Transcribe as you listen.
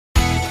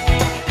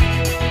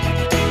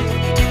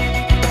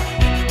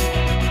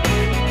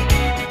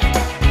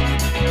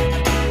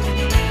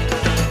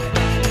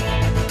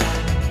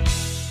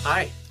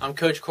I'm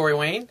Coach Corey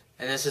Wayne,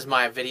 and this is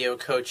my video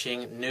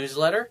coaching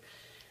newsletter.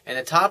 And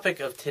the topic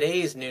of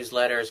today's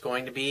newsletter is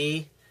going to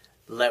be,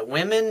 let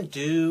women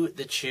do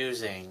the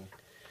choosing.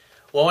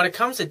 Well, when it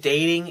comes to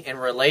dating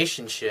and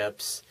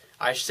relationships,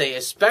 I should say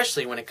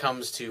especially when it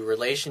comes to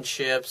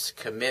relationships,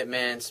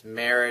 commitments,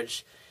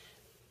 marriage,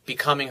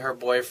 becoming her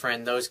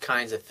boyfriend, those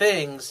kinds of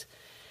things,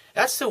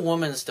 that's the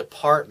woman's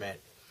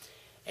department.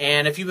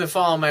 And if you've been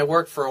following my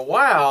work for a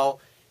while,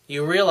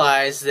 you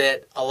realize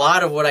that a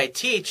lot of what I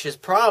teach is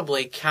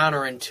probably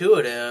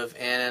counterintuitive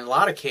and in a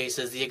lot of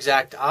cases the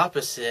exact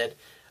opposite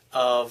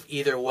of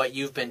either what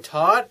you've been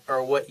taught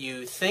or what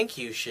you think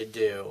you should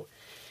do.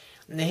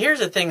 And here's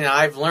the thing that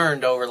I've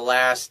learned over the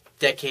last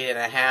decade and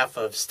a half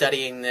of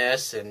studying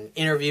this and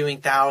interviewing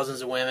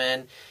thousands of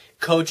women,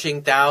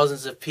 coaching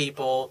thousands of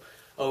people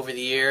over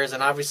the years,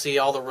 and obviously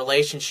all the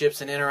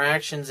relationships and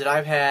interactions that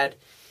I've had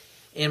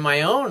in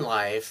my own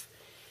life.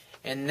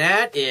 And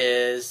that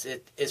is,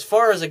 as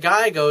far as a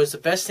guy goes, the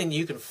best thing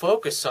you can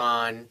focus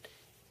on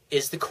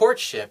is the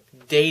courtship,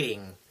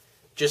 dating.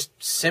 Just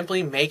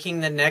simply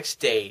making the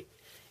next date.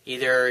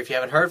 Either if you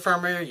haven't heard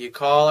from her, you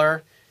call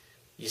her,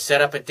 you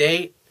set up a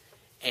date,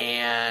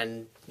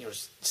 and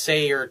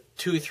say you're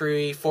 2,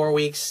 3, 4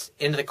 weeks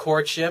into the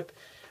courtship.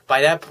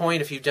 By that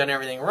point, if you've done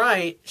everything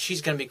right,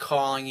 she's going to be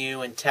calling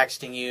you and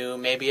texting you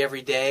maybe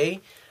every day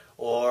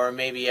or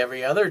maybe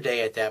every other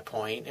day at that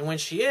point. And when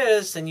she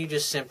is, then you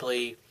just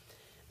simply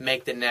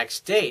make the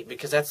next date,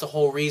 because that's the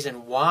whole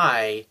reason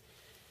why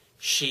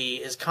she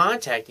is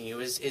contacting you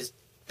is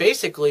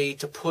basically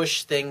to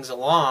push things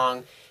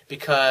along,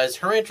 because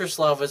her interest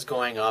level is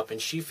going up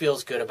and she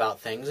feels good about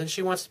things and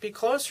she wants to be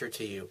closer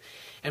to you.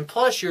 And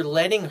plus you're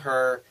letting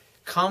her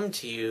come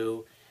to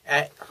you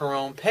at her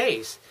own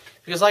pace.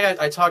 Because like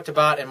I talked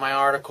about in my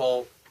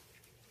article,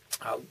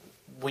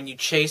 when you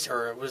chase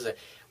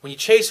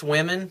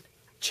women,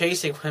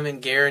 chasing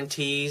women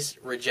guarantees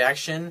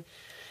rejection.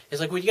 It's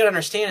like what you got to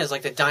understand is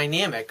like the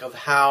dynamic of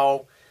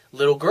how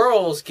little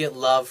girls get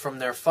love from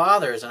their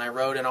fathers. And I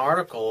wrote an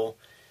article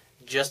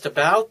just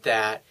about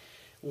that,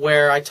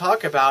 where I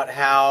talk about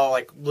how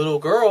like little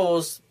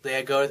girls,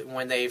 they go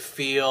when they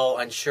feel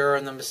unsure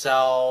in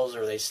themselves,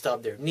 or they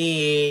stub their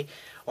knee,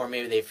 or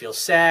maybe they feel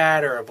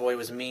sad, or a boy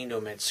was mean to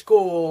them at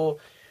school.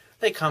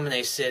 They come and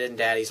they sit in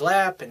Daddy's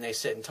lap and they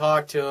sit and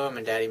talk to him,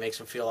 and Daddy makes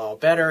them feel all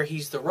better.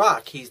 He's the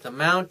rock. He's the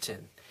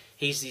mountain.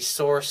 He's the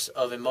source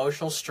of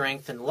emotional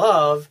strength and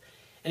love,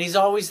 and he's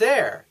always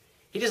there.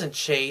 He doesn't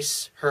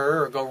chase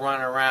her or go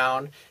running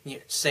around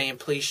saying,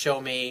 please show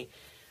me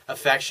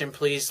affection,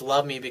 please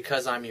love me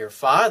because I'm your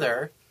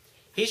father.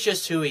 He's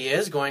just who he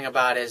is, going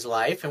about his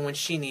life, and when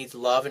she needs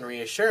love and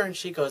reassurance,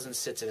 she goes and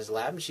sits in his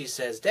lap and she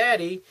says,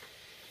 Daddy.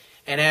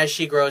 And as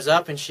she grows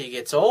up and she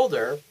gets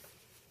older,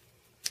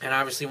 and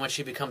obviously when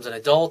she becomes an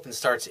adult and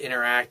starts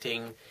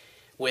interacting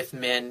with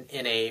men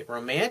in a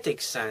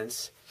romantic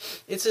sense,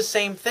 it's the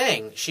same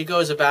thing. She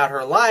goes about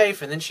her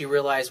life, and then she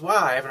realizes,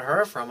 wow, I haven't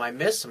heard from him. I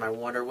miss him. I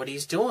wonder what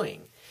he's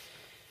doing.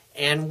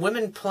 And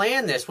women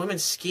plan this. Women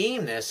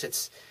scheme this.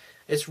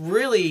 It's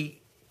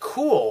really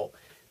cool.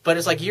 But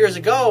it's like years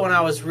ago when I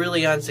was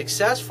really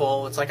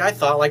unsuccessful, it's like I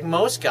thought like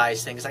most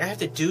guys think. It's like I have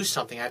to do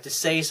something. I have to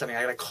say something.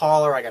 I got to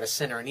call her. I got to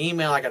send her an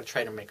email. I got to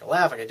try to make her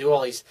laugh. I got to do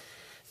all these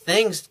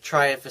things to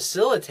try to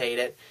facilitate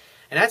it.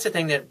 And that's the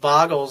thing that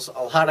boggles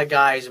a lot of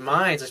guys'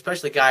 minds,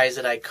 especially guys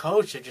that I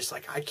coach. They're just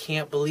like, I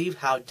can't believe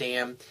how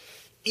damn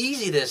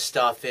easy this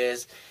stuff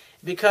is.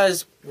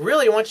 Because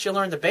really, once you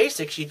learn the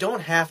basics, you don't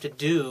have to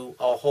do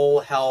a whole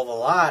hell of a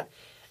lot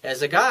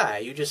as a guy.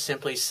 You just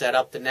simply set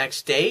up the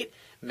next date,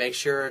 make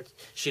sure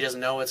she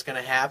doesn't know what's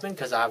going to happen,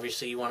 because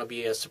obviously you want to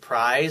be a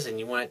surprise and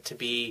you want it to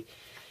be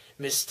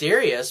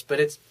mysterious. But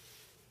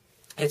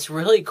it's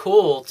really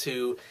cool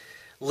to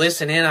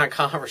listen in on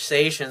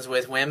conversations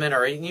with women,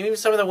 or even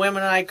some of the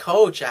women I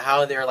coach,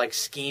 how they're like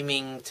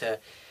scheming to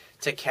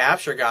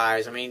capture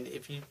guys. I mean,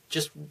 if you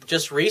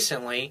just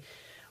recently,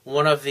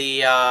 one of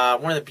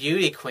the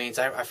beauty queens,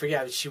 I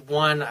forget, she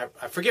won. I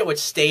forget what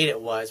state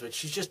it was, but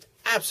she's just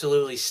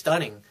absolutely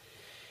stunning.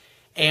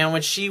 And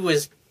when she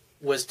was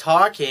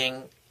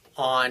talking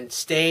on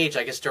stage,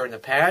 I guess during the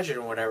pageant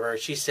or whatever,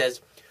 she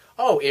says,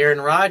 "Oh,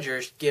 Aaron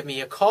Rodgers, give me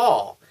a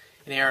call."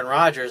 And Aaron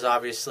Rodgers,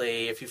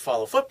 obviously, if you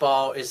follow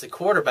football, is the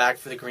quarterback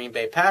for the Green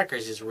Bay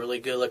Packers. He's a really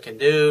good-looking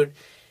dude.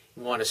 He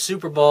won a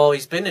Super Bowl.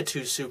 He's been to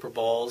 2 Super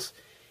Bowls.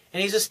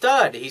 And he's a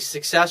stud. He's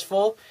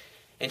successful.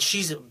 And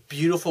she's a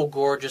beautiful,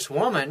 gorgeous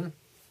woman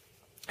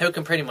who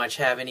can pretty much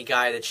have any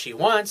guy that she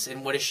wants.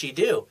 And what does she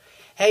do?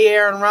 Hey,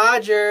 Aaron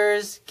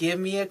Rodgers, give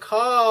me a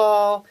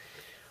call.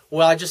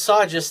 Well, I just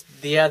saw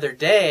the other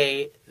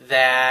day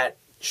that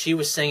she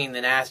was singing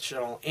the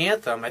national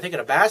anthem, I think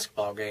at a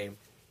basketball game.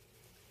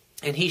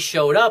 And he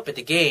showed up at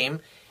the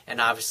game,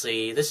 and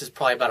obviously this is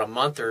probably about a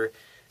month, or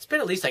it's been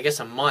at least, I guess,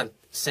 a month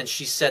since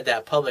she said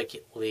that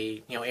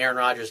publicly, Aaron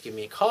Rodgers, give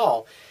me a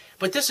call.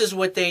 But this is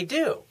what they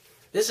do.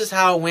 This is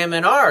how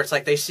women are. It's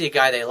like they see a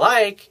guy they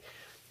like,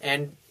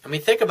 and, I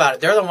mean, think about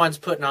it. They're the ones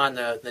putting on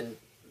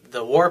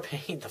the war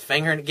paint,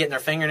 getting their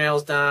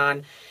fingernails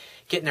done,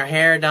 getting their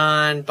hair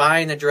done,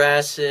 buying the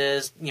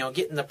dresses,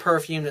 getting the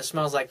perfume that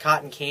smells like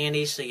cotton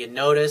candy so you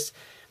notice.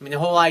 I mean, the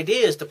whole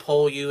idea is to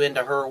pull you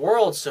into her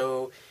world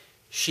so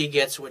she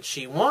gets what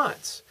she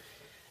wants.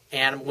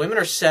 And women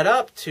are set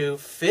up to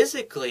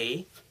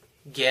physically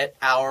get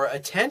our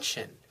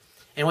attention.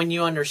 And when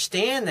you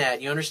understand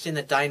that, you understand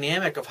the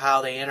dynamic of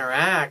how they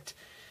interact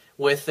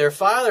with their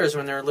fathers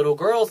when they're little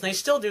girls. And they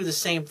still do the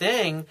same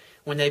thing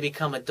when they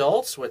become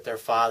adults with their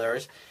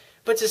fathers.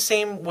 But it's the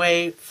same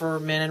way for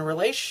men in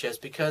relationships.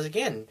 Because,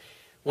 again,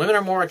 women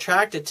are more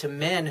attracted to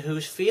men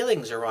whose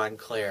feelings are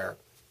unclear.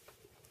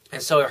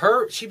 And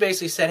so she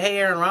basically said, hey,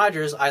 Aaron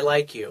Rodgers, I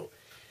like you.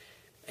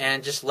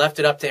 And just left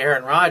it up to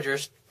Aaron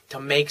Rodgers to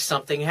make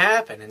something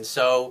happen. And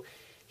so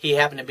he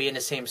happened to be in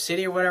the same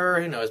city or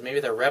whatever. Who knows? Maybe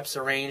the reps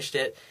arranged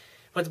it.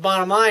 But the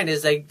bottom line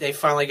is they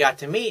finally got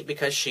to meet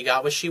because she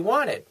got what she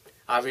wanted.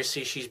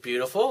 Obviously, she's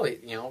beautiful.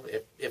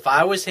 If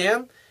I was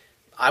him,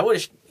 I would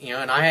have,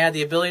 and I had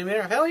the ability to meet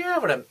her. Hell yeah, I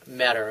would have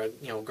met her,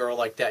 a girl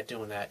like that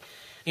doing that.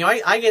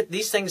 I get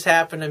these things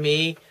happen to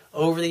me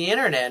over the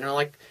internet. And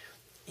like,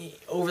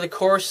 over the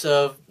course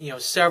of,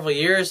 several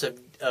years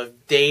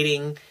of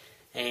dating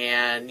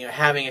and,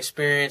 having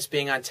experience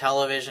being on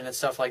television and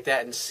stuff like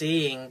that and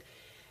seeing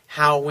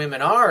how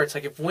women are, it's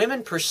like if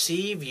women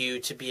perceive you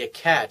to be a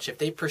catch, if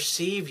they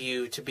perceive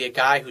you to be a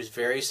guy who's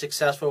very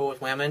successful with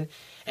women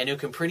and who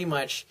can pretty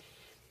much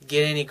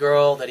get any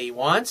girl that he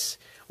wants,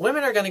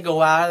 women are going to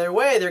go out of their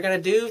way. They're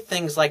going to do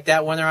things like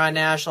that when they're on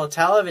national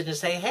television and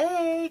say,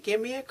 hey, give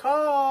me a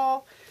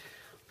call.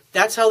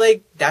 That's how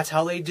they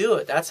do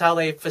it. That's how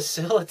they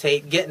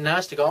facilitate getting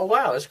us to go, oh,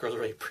 wow, this girl's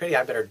really pretty.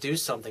 I better do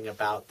something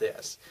about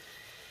this.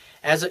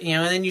 And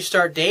then you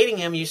start dating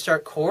them, you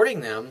start courting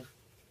them.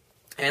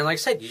 And like I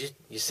said,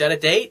 you set a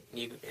date,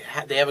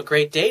 they have a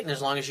great date, and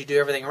as long as you do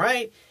everything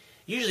right,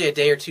 usually a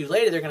day or two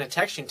later, they're going to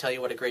text you and tell you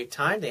what a great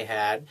time they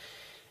had.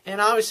 And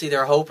obviously,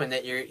 they're hoping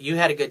that you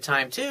had a good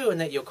time too, and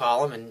that you'll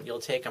call them and you'll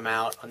take them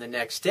out on the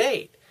next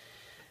date.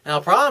 Now,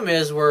 the problem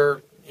is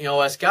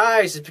us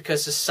guys, is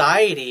because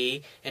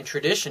society and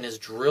tradition is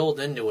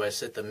drilled into us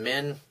that the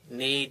men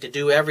need to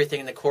do everything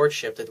in the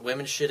courtship, that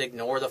women should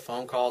ignore the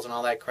phone calls and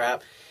all that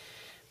crap.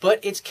 But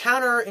it's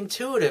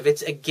counterintuitive.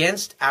 It's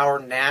against our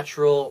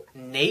natural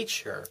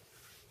nature.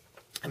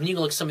 I mean, you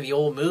can look at some of the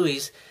old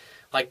movies,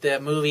 like the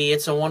movie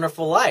It's a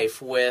Wonderful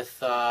Life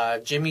with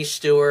Jimmy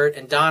Stewart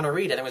and Donna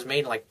Reed. I think it was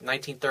made in like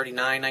 1939,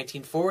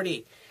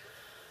 1940.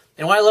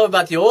 And what I love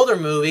about the older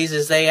movies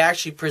is they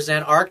actually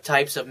present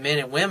archetypes of men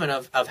and women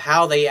of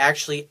how they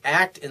actually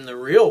act in the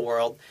real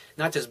world,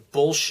 not this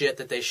bullshit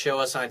that they show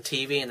us on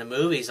TV and the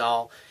movies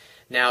all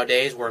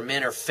nowadays where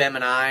men are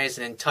feminized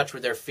and in touch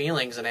with their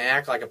feelings and they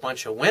act like a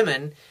bunch of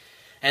women,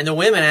 and the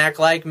women act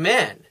like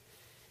men.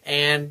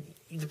 And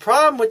the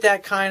problem with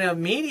that kind of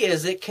media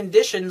is it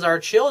conditions our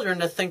children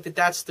to think that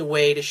that's the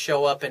way to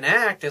show up and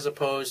act as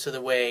opposed to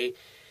the way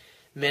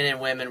men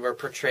and women were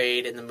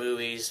portrayed in the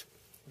movies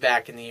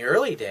back in the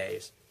early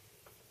days.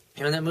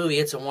 In that movie,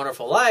 It's a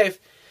Wonderful Life,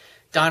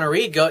 Donna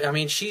Reed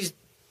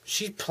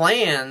she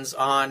plans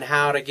on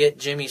how to get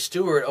Jimmy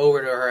Stewart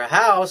over to her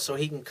house so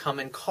he can come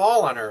and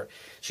call on her.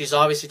 She's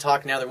obviously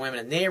talking to other women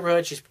in the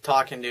neighborhood. She's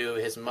talking to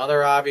his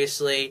mother,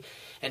 obviously.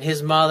 And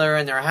hhis mother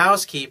and their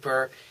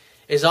housekeeper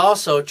is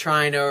also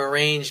trying to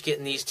arrange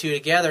getting these two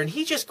together. And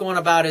he's just going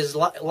about his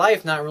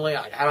life, not really,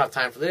 I don't have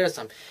time for this.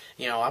 I'm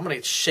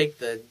going to shake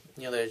the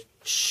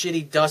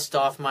shitty dust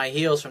off my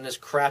heels from this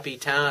crappy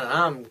town, and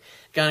I'm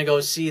going to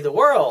go see the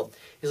world.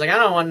 He's like, I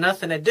don't want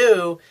nothing to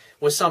do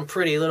with some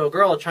pretty little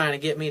girl trying to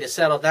get me to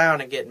settle down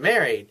and get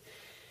married.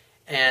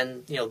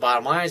 And, the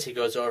bottom line is he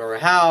goes over to her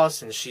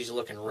house, and she's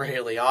looking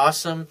really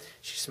awesome.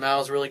 She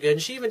smells really good,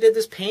 and she even did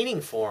this painting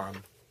for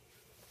him.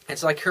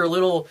 It's like her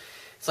little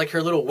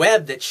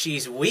web that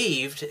she's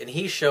weaved, and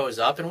he shows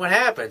up, and what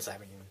happens? I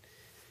mean,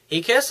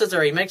 he kisses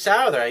her, he makes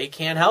out with her, he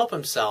can't help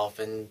himself,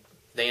 and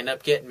they end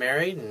up getting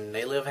married, and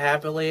they live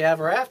happily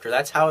ever after.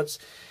 That's how it's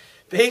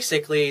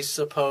basically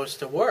supposed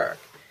to work.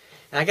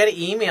 And I got an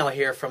email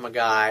here from a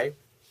guy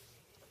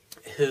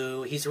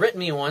who he's written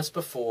me once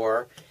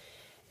before,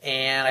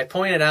 and I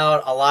pointed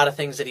out a lot of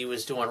things that he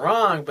was doing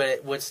wrong,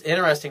 but what's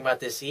interesting about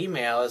this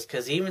email is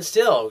because even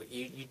still,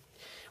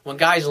 when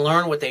guys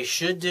learn what they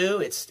should do,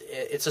 it's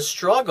a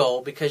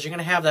struggle because you're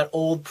going to have that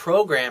old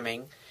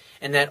programming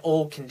and that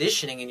old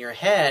conditioning in your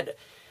head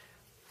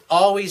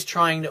always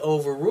trying to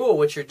overrule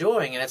what you're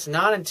doing. And it's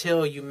not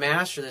until you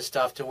master this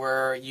stuff to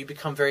where you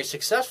become very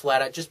successful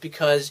at it just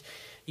because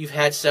you've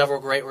had several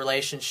great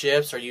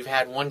relationships or you've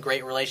had one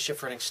great relationship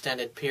for an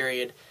extended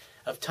period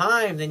of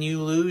time, then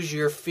you lose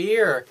your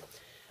fear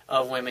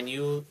of women.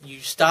 You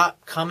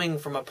stop coming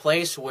from a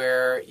place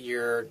where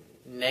your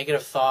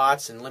negative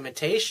thoughts and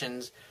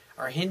limitations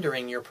are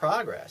hindering your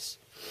progress.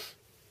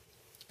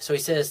 So he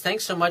says,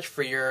 thanks so much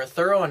for your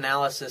thorough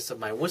analysis of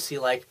my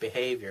wussy-like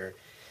behavior.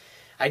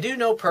 I do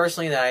know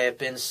personally that I have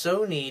been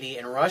so needy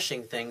and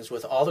rushing things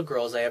with all the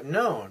girls I have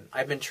known.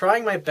 I've been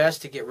trying my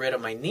best to get rid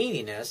of my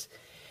neediness,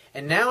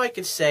 and now I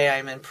could say I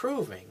am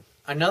improving.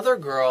 Another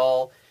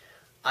girl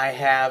I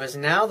have is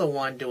now the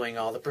one doing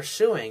all the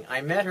pursuing.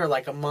 I met her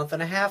like a month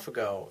and a half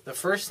ago. The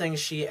first thing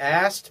she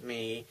asked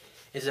me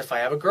is if I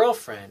have a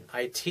girlfriend.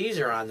 I tease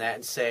her on that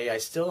and say I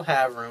still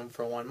have room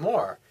for one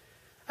more.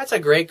 That's a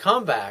great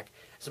comeback.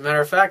 As a matter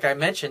of fact, I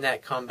mentioned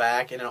that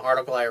comeback in an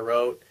article I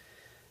wrote,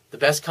 The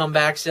Best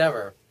Comebacks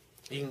Ever.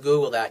 You can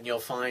Google that and you'll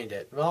find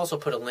it. We'll also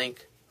put a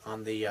link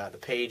on the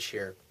page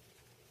here.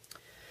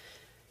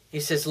 He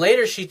says,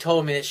 later she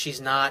told me that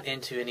she's not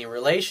into any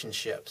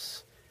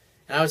relationships.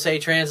 And I would say,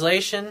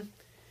 translation,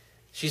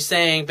 she's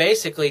saying,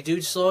 basically,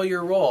 dude, slow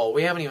your roll.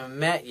 We haven't even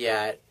met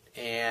yet.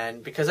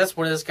 And because that's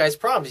one of this guy's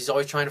problems. He's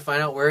always trying to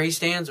find out where he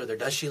stands with her.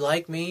 Does she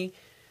like me?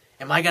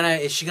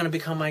 Is she going to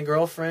become my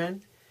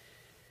girlfriend?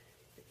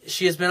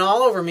 She has been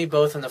all over me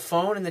both on the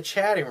phone and the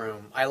chatting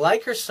room. I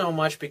like her so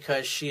much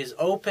because she is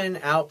open,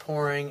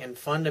 outpouring, and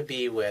fun to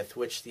be with,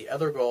 which the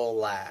other girl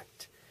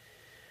lacked.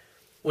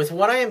 With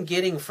what I am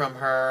getting from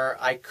her,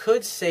 I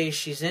could say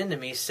she's into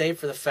me, save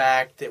for the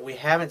fact that we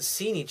haven't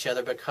seen each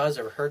other because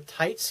of her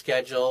tight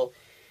schedule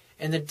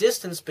and the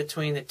distance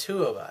between the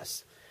two of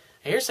us.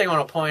 And here's the thing I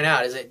want to point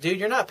out is that, dude,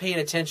 you're not paying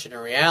attention to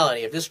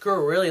reality. If this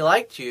girl really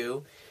liked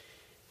you,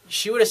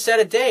 she would have set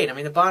a date. I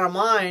mean, the bottom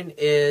line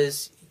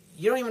is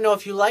you don't even know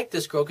if you like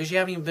this girl because you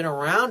haven't even been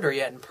around her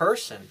yet in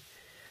person.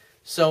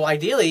 So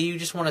ideally, you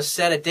just want to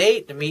set a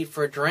date to meet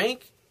for a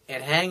drink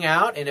and hang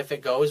out, and if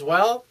it goes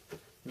well,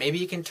 maybe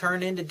you can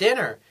turn into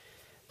dinner.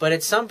 But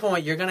at some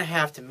point, you're going to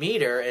have to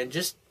meet her, and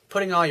just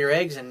putting all your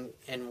eggs in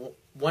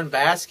one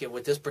basket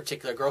with this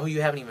particular girl who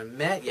you haven't even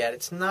met yet,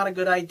 it's not a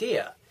good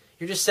idea.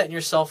 You're just setting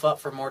yourself up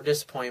for more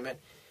disappointment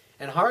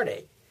and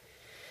heartache.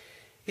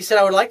 He said,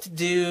 I would like to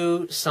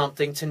do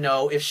something to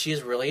know if she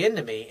is really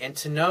into me and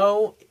to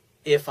know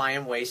if I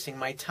am wasting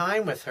my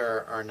time with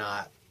her or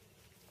not.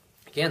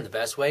 Again, the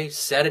best way,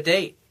 set a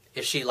date.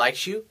 If she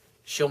likes you,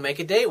 she'll make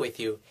a date with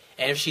you.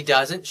 And if she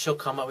doesn't, she'll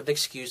come up with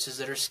excuses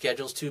that her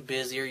schedule's too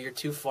busy or you're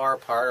too far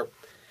apart.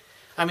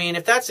 I mean,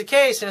 if that's the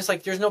case, then it's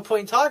like there's no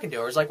point in talking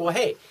to her. It's like, well,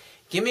 hey,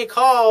 give me a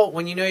call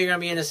when you know you're going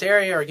to be in this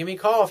area, or give me a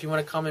call if you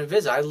want to come and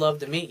visit. I'd love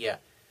to meet you.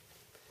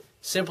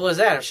 Simple as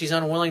that. If she's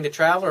unwilling to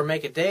travel or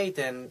make a date,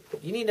 then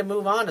you need to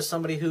move on to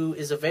somebody who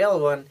is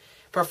available, and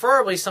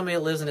preferably somebody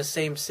that lives in the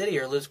same city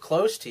or lives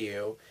close to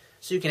you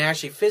so you can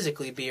actually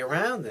physically be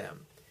around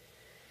them.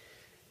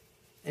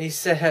 And he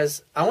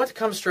says, I want to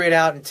come straight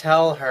out and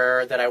tell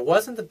her that I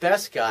wasn't the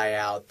best guy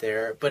out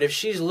there, but if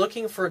she's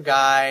looking for a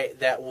guy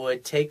that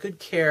would take good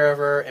care of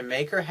her and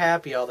make her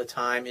happy all the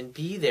time and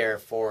be there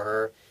for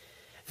her,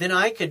 then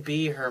I could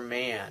be her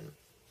man.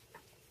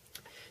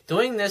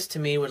 Doing this to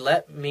me would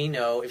let me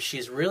know if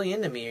she's really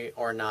into me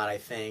or not, I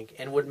think,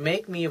 and would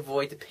make me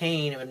avoid the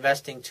pain of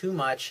investing too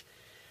much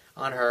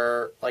on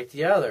her like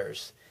the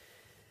others.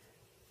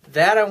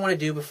 That I want to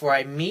do before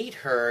I meet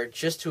her,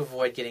 just to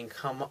avoid getting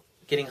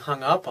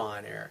hung up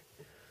on her.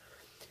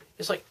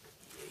 It's like,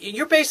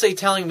 you're basically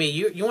telling me,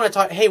 you want to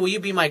talk, hey, will you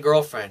be my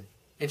girlfriend?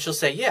 And she'll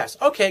say, yes.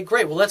 Okay,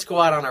 great. Well, let's go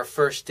out on our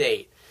first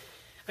date.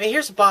 I mean,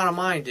 here's the bottom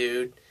line,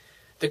 dude.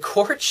 The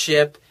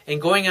courtship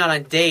and going out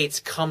on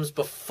dates comes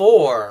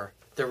before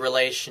the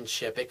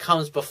relationship. It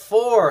comes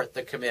before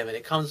the commitment.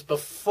 It comes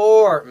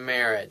before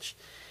marriage.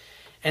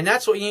 And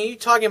that's what you're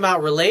talking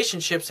about,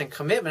 relationships and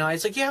commitment.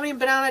 It's like you haven't even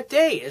been on a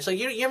date. It's like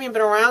you haven't even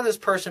been around this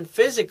person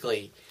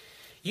physically.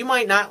 You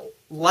might not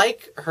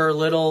like her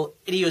little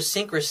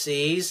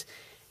idiosyncrasies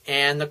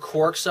and the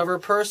quirks of her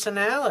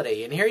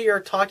personality. And here you're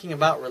talking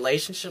about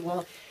relationship.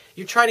 Well,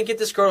 you're trying to get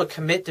this girl to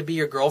commit to be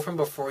your girlfriend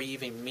before you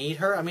even meet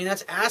her. I mean,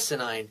 that's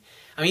asinine.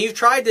 I mean, you've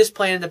tried this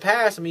plan in the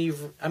past. I mean,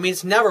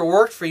 it's never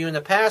worked for you in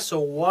the past. So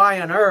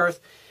why on earth,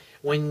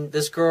 when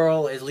this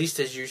girl, at least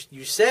as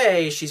you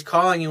say, she's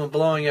calling you and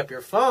blowing up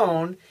your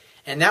phone,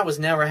 and that was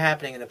never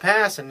happening in the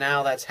past, and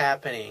now that's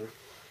happening.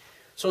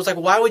 So it's like,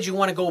 why would you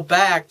want to go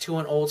back to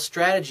an old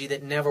strategy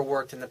that never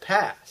worked in the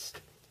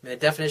past? I mean,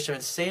 the definition of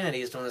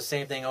insanity is doing the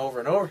same thing over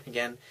and over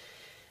again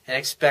and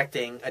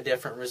expecting a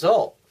different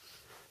result.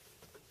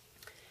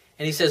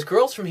 And he says,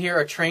 girls from here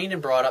are trained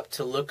and brought up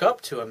to look up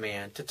to a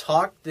man, to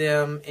talk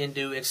them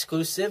into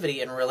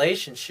exclusivity in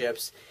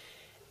relationships,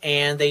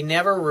 and they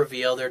never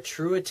reveal their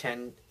true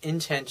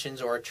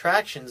intentions or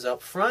attractions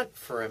up front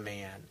for a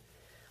man.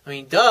 I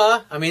mean,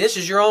 duh. I mean, this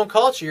is your own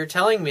culture. You're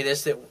telling me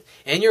this, that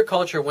in your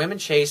culture, women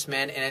chase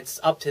men, and it's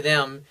up to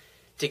them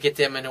to get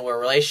them into a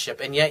relationship.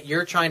 And yet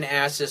you're trying to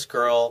ask this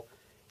girl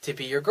to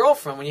be your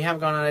girlfriend when you haven't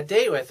gone on a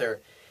date with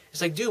her.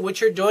 It's like, dude,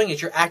 what you're doing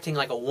is you're acting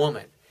like a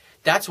woman.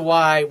 That's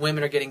why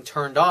women are getting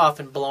turned off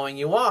and blowing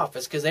you off.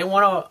 It's because they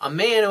want a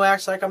man who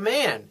acts like a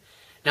man.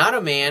 Not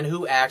a man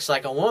who acts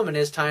like a woman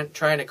is trying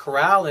to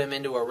corral them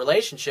into a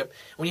relationship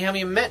when you haven't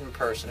even met in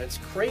person. It's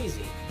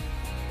crazy.